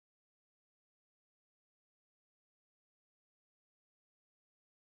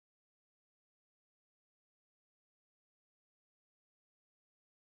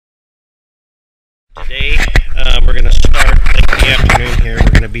Today we're going to start late in the afternoon here.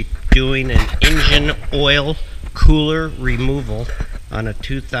 We're going to be doing an engine oil cooler removal on a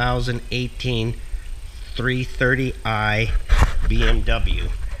 2018 330i BMW.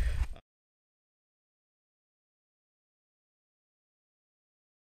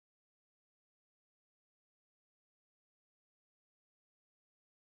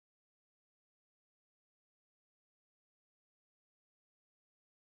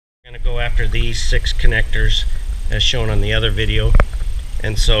 We're going to go after these 6 connectors as shown on the other video,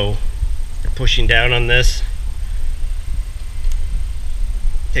 and so you're pushing down on this.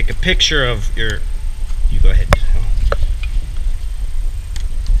 Take a picture of you go ahead,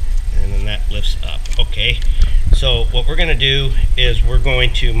 and then that lifts up. Okay, so what we're going to do is we're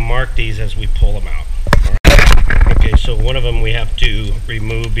going to mark these as we pull them out. Okay, so one of them we have to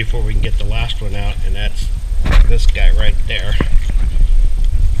remove before we can get the last one out, and that's this guy right there.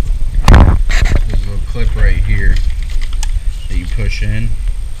 There's a little clip right here that you push in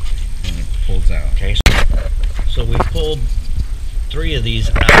and it pulls out. Okay, so we pulled 3 of these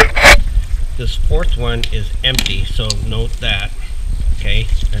out. This 4th one is empty, so note that. Okay,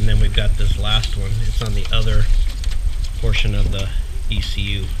 and then we've got this last one. It's on the other portion of the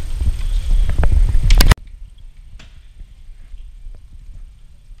ECU.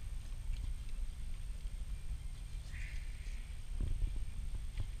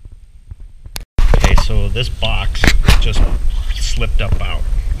 So this box just slipped up out.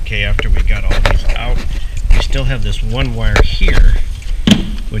 Okay, after we got all these out, we still have this one wire here,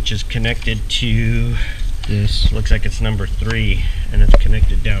 which is connected to this. Looks like it's number 3, and it's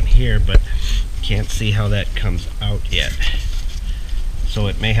connected down here, but can't see how that comes out yet. So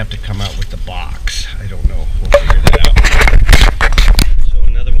it may have to come out with the box. I don't know. We'll figure that out. So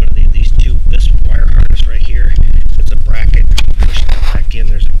another one of these 2, this wire harness right here, it's a bracket. Push that back in.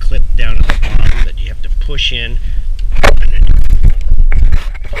 There's a clip down at the bottom that you have to push in, and then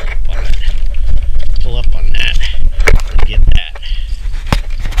pull up on that to get that.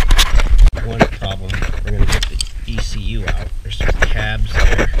 One problem, we're going to get the ECU out. There's some tabs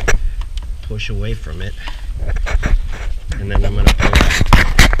there. Push away from it, and then I'm going to pull that.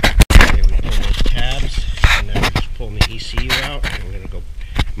 Okay, we pull those tabs, and then we're just pulling the ECU out, and we're going to go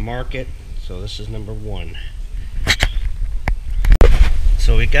mark it. So this is number 1.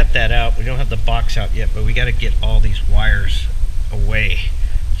 So we got that out. We don't have the box out yet, but we got to get all these wires away.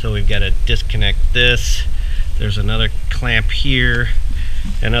 So we've got to disconnect this. There's another clamp here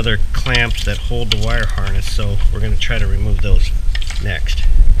and other clamps that hold the wire harness, so we're going to try to remove those next.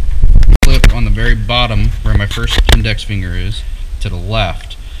 Clip on the very bottom where my first index finger is to the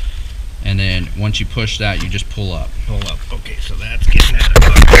left, and then once you push that, you just pull up. Pull up. Okay, so that's getting that out.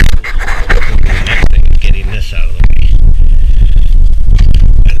 The next thing is getting this out of the way.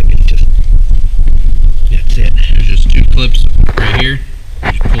 That's it. There's just 2 clips right here.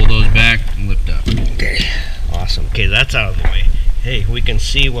 You just pull those back and lift up. Okay, awesome. Okay, that's out of the way. Hey, we can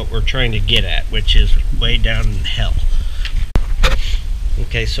see what we're trying to get at, which is way down in hell.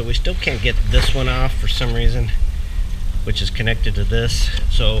 Okay, so we still can't get this one off for some reason, which is connected to this.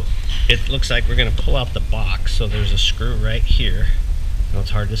 So it looks like we're going to pull out the box. So there's a screw right here. I know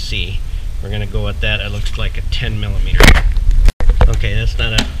it's hard to see. We're going to go at that. It looks like a 10 millimeter. Okay, that's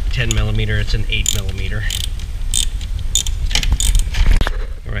not a 10 millimeter, it's an 8 millimeter.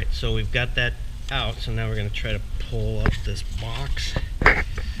 Alright, so we've got that out, so now we're going to try to pull up this box.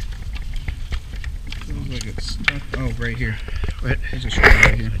 Looks like it's stuck. Oh, right here. Right. There's a screw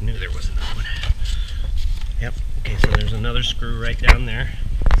right here. I knew there was another one. Yep, okay, so there's another screw right down there.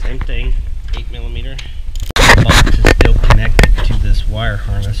 Same thing, 8 millimeter. The box is still connected to this wire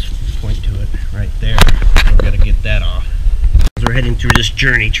harness. Point to it right there. So we've got to get that off. We're heading through this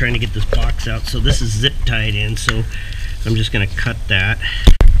journey trying to get this box out. So this is zip tied in, so I'm just going to cut that.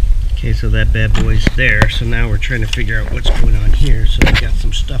 Okay, so that bad boy's there. So now we're trying to figure out what's going on here. So we got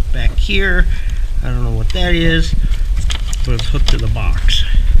some stuff back here. I don't know what that is, but it's hooked to the box.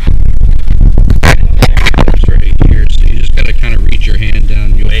 It's right here, so you just got to kind of reach your hand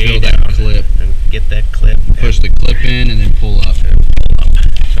down. You'll feel that clip. And get that clip. Push the clip in and then pull up.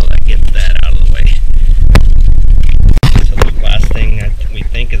 So that gets that out of the way. So the last thing that we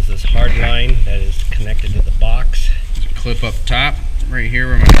think is this hard line that is connected to the box. There's a clip up top, right here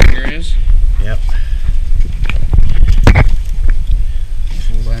where my finger is. Yep.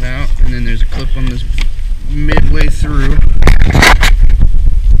 Pull that out, and then there's a clip on this midway through.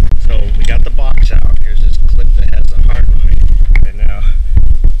 So we got the box out. Here's this clip that has the hard line, and now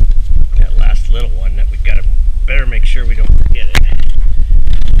that last little one that we gotta better make sure we don't forget it.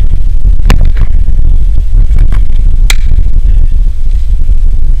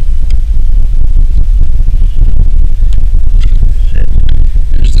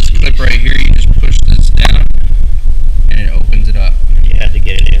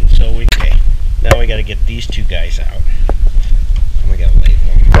 get these two guys out. And we got to label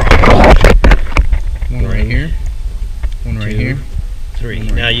them. One right here. One right here.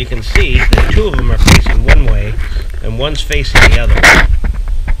 3. Now you can see that 2 of them are facing one way and one's facing the other way.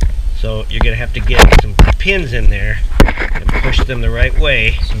 So you're going to have to get some pins in there and push them the right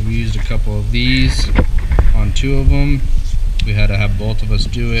way. So we used a couple of these on 2 of them. We had to have both of us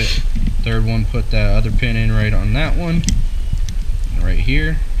do it. Third one, put that other pin in right on that one, right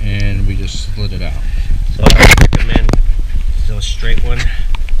here, and we just slid it out. So I recommend those straight one,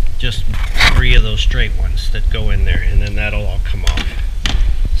 just 3 of those straight ones that go in there, and then that'll all come off.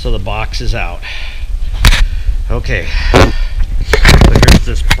 So the box is out. Okay, so here's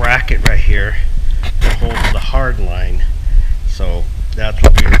this bracket right here that holds the hard line. So that's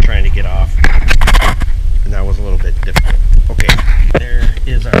what we were trying to get off, and that was a little bit difficult. Okay, there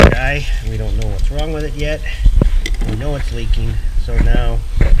is our guy. We don't know what's wrong with it yet. We know it's leaking. So now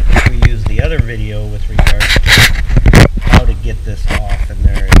we use the other video with regards to how to get this off, and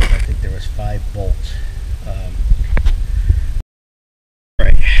there is, I think there was 5 bolts.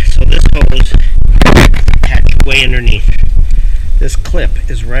 Right, so this hose attached way underneath. This clip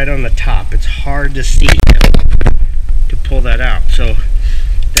is right on the top. It's hard to see to pull that out. So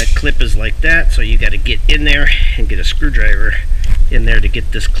that clip is like that, so you got to get in there and get a screwdriver in there to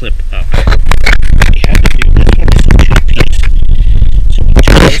get this clip up. You have to do this one. This is 2-piece. So we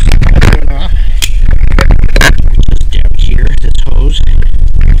twist that one off. Just down here, this hose.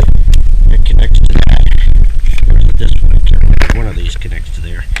 It connects to that. Or is it this one? I can't remember. One of these connects to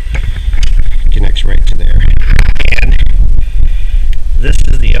there. Connects right to there. And this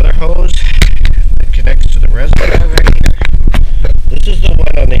is the other hose that connects to the reservoir right here. This is the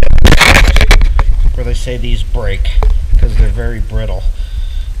one on the other where they say these break because they're very brittle,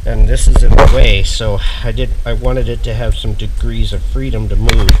 and this is in the way, so I wanted it to have some degrees of freedom to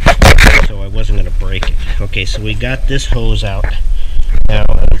move, so I wasn't going to break it. Okay, so we got this hose out now,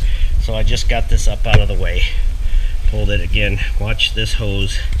 so I just got this up out of the way, pulled it again. Watch this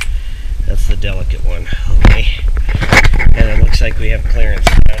hose, that's the delicate one. Okay, and it looks like we have clearance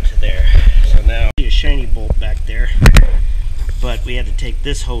down to there. So now see a shiny bolt back there, but we had to take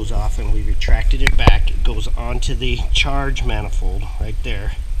this hose off and we retracted it back. It goes onto the charge manifold right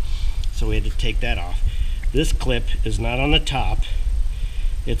there, so we had to take that off. This clip is not on the top,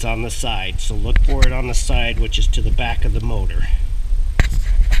 it's on the side, so look for it on the side, which is to the back of the motor.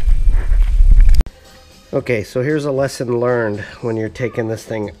 Okay, so here's a lesson learned when you're taking this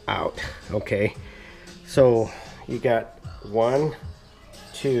thing out. Okay, so you got 1,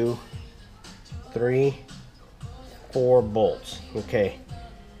 2, 3, 4 bolts. Okay,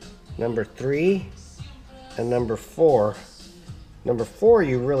 number 3 and number 4. Number 4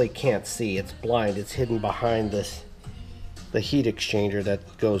 you really can't see, it's blind, it's hidden behind the heat exchanger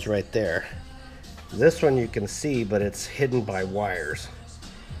that goes right there. This one you can see, but it's hidden by wires.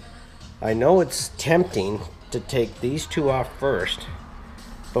 I know it's tempting to take these 2 off first,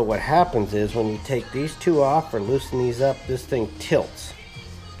 but what happens is when you take these 2 off or loosen these up, this thing tilts.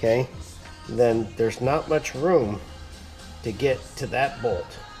 Okay, then there's not much room to get to that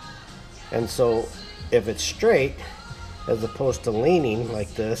bolt, and so if it's straight as opposed to leaning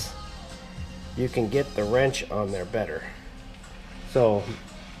like this, you can get the wrench on there better. So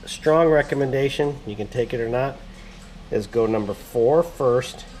strong recommendation, you can take it or not, is go number 4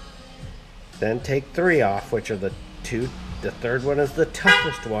 first, then take 3 off, which are the 2. The third one is the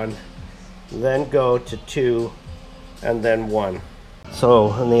toughest one, then go to 2 and then 1.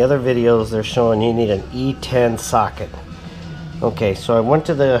 So in the other videos they're showing you need an E10 socket. Okay, so I went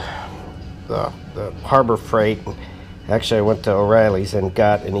to the Harbor Freight. Actually, I went to O'Reilly's and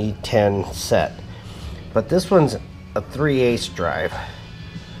got an E10 set. But this one's a 3/8 drive.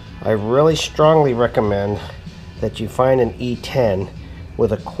 I really strongly recommend that you find an E10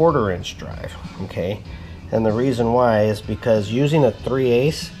 with a 1/4 inch drive. Okay, and the reason why is because using a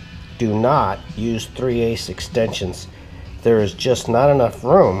 3/8, do not use 3/8 extensions. There is just not enough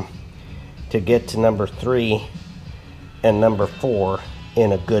room to get to number 3 and number 4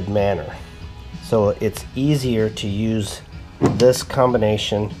 in a good manner. So it's easier to use this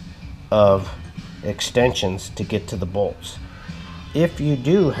combination of extensions to get to the bolts. If you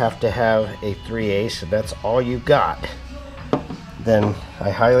do have to have a 3/8, and that's all you got, then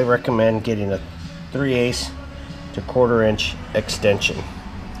I highly recommend getting a 3/8 to 1/4 inch extension,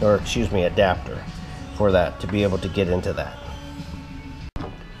 or excuse me, adapter for that, to be able to get into that.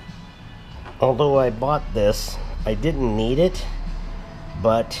 Although I bought this, I didn't need it,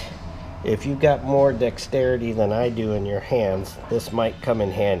 but if you got more dexterity than I do in your hands, this might come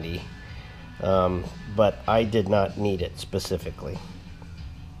in handy. But I did not need it specifically.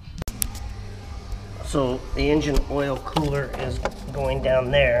 So the engine oil cooler is going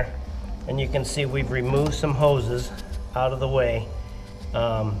down there, and you can see we've removed some hoses out of the way.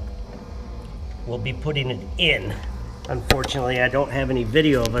 We'll be putting it in. Unfortunately, I don't have any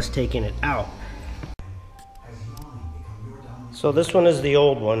video of us taking it out. So this one is the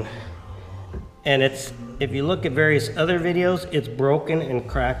old one, and it's, if you look at various other videos, it's broken and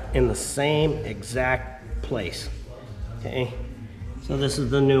cracked in the same exact place. Okay, so this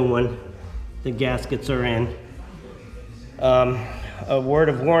is the new one. The gaskets are in. A word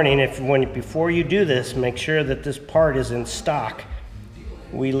of warning, before you do this, make sure that this part is in stock.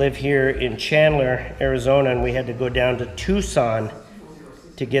 We live here in Chandler, Arizona, and we had to go down to Tucson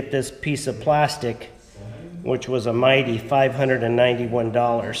to get this piece of plastic, which was a mighty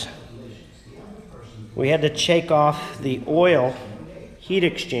 $591. We had to shake off the oil heat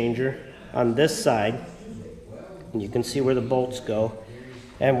exchanger on this side, and you can see where the bolts go,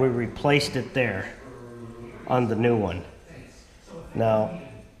 and we replaced it there on the new one. Now,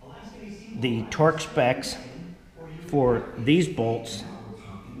 the torque specs for these bolts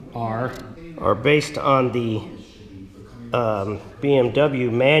are based on the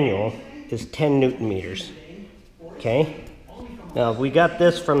BMW manual is 10 Newton meters. Okay. Now we got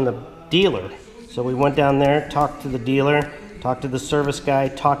this from the dealer, so we went down there, talked to the dealer, talked to the service guy,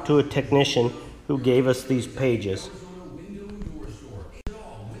 talked to a technician who gave us these pages.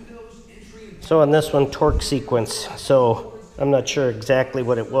 So on this one, torque sequence. So I'm not sure exactly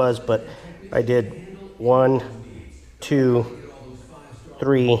what it was, but I did 1, 2,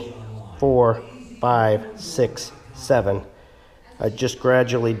 3, 4, 5, 6, 7. I just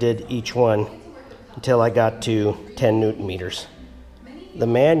gradually did each one until I got to 10 Newton meters. The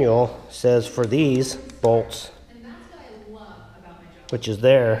manual says for these bolts, which is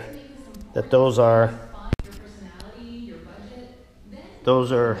there, that those are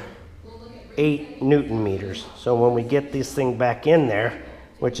 8 Newton meters. So when we get this thing back in there,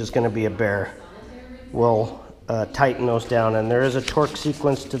 which is going to be a bear, we'll tighten those down, and there is a torque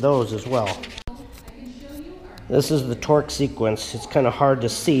sequence to those as well. This is the torque sequence. It's kind of hard to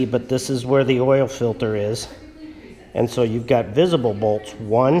see, but this is where the oil filter is. And so you've got visible bolts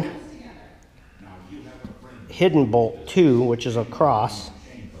 1, hidden bolt 2, which is a cross,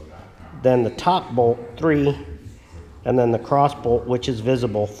 then the top bolt 3, and then the cross bolt, which is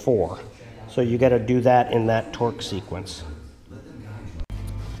visible 4. So you got to do that in that torque sequence.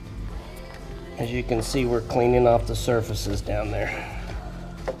 As you can see, we're cleaning off the surfaces down there.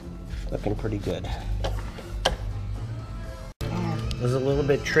 Looking pretty good. There's a little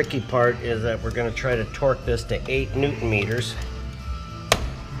bit tricky part is that we're going to try to torque this to 8 Newton meters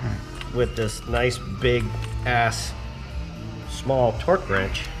with this nice big ass small torque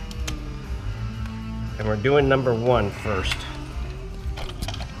wrench. And we're doing number 1 first.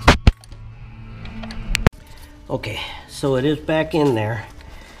 Okay, so it is back in there.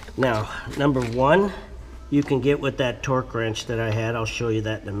 Now, number 1, you can get with that torque wrench that I had. I'll show you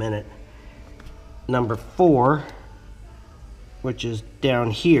that in a minute. Number 4, which is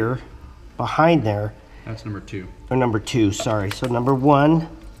down here, behind there. That's number 2. Or number 2, sorry. So number 1,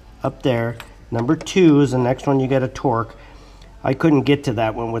 up there. Number 2 is the next one you got to torque. I couldn't get to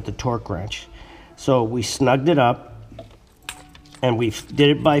that one with the torque wrench. So we snugged it up, and we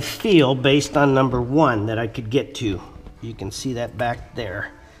did it by feel based on number 1 that I could get to. You can see that back there.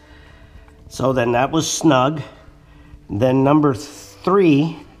 So then that was snug. Then number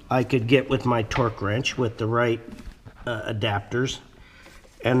 3 I could get with my torque wrench with the right adapters.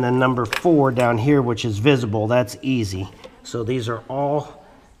 And then number 4 down here, which is visible, that's easy. So these are all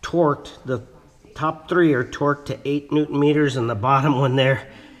torqued. The top 3 are torqued to 8 Newton meters, and the bottom one there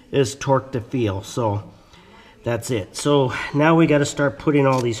is torqued to feel. So that's it. So now we got to start putting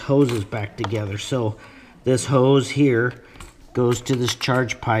all these hoses back together. So this hose here goes to this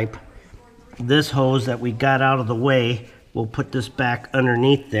charge pipe. This hose that we got out of the way, we'll put this back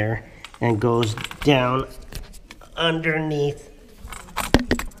underneath there and goes down underneath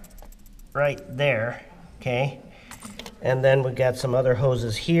right there. Okay, and then we got some other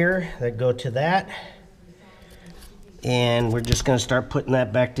hoses here that go to that, and we're just going to start putting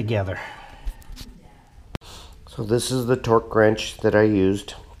that back together. So this is the torque wrench that I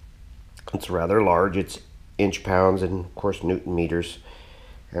used. It's rather large. It's inch pounds and of course Newton meters,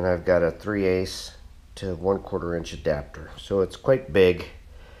 and I've got a 3/8 to 1/4 inch adapter, so it's quite big.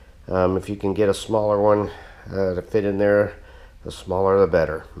 If you can get a smaller one to fit in there, the smaller the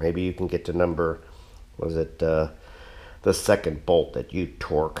better. Maybe you can get to number, was it the second bolt that you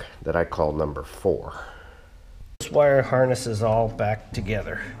torque that I call number 4. This wire harness is all back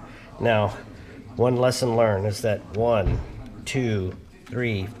together. Now, one lesson learned is that 1, 2,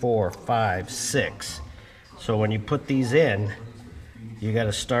 3, 4, 5, 6. So when you put these in, you got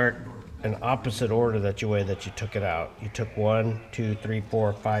to start in opposite order that way that you took it out. You took 1, 2, 3,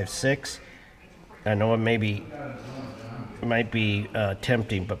 4, 5, 6. I know it might be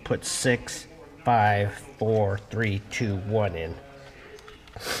tempting, but put 6, 5, 4, 3, 2, 1 in,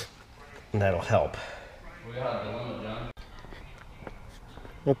 and that'll help.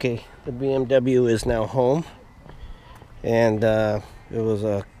 Okay, the BMW is now home, and it was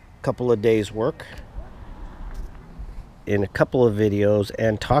a couple of days work in a couple of videos,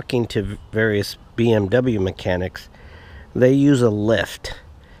 and talking to various BMW mechanics. They use a lift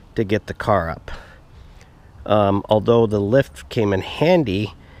to get the car up. Although the lift came in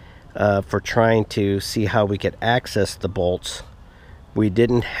handy for trying to see how we could access the bolts, we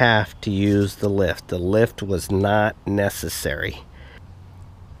didn't have to use the lift. The lift was not necessary.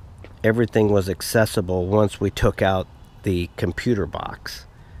 Everything was accessible once we took out the computer box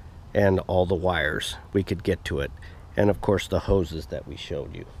and all the wires. We could get to it, and of course the hoses that we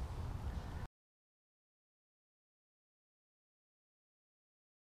showed you.